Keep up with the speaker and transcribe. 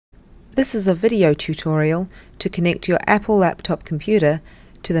This is a video tutorial to connect your Apple laptop computer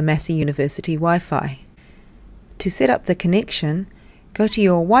to the Massey University Wi-Fi. To set up the connection, go to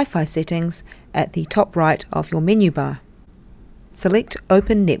your Wi-Fi settings at the top right of your menu bar. Select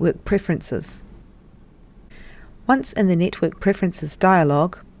Open Network Preferences. Once in the Network Preferences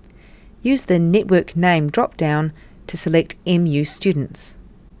dialog, use the Network Name drop-down to select MU Students.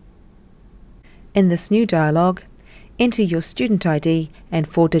 In this new dialog, enter your student ID and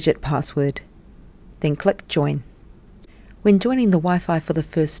 4-digit password. Then click Join. When joining the Wi-Fi for the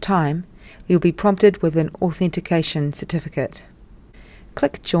first time, you'll be prompted with an authentication certificate.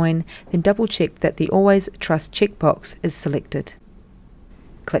 Click Join, then double-check that the Always Trust checkbox is selected.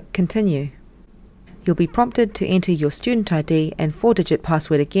 Click Continue. You'll be prompted to enter your student ID and 4-digit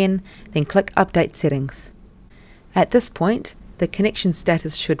password again, then click Update Settings. At this point, the connection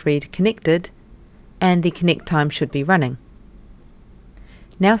status should read Connected, and the connect time should be running.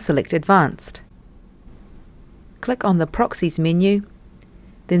 Now select Advanced. Click on the Proxies menu,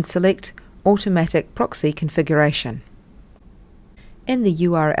 then select Automatic Proxy Configuration. In the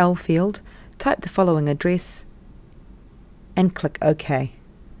URL field, type the following address and click OK.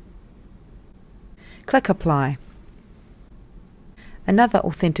 Click Apply. Another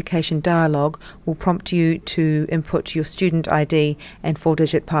authentication dialog will prompt you to input your student ID and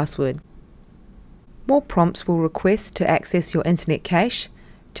 4-digit password. More prompts will request to access your internet cache.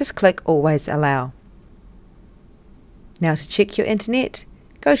 Just click Always Allow. Now to check your internet,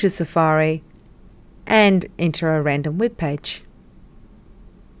 go to Safari and enter a random web page.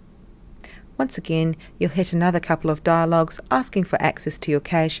 Once again, you'll hit another couple of dialogues asking for access to your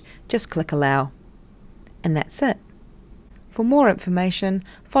cache. Just click Allow. And that's it. For more information,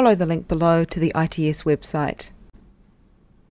 follow the link below to the ITS website.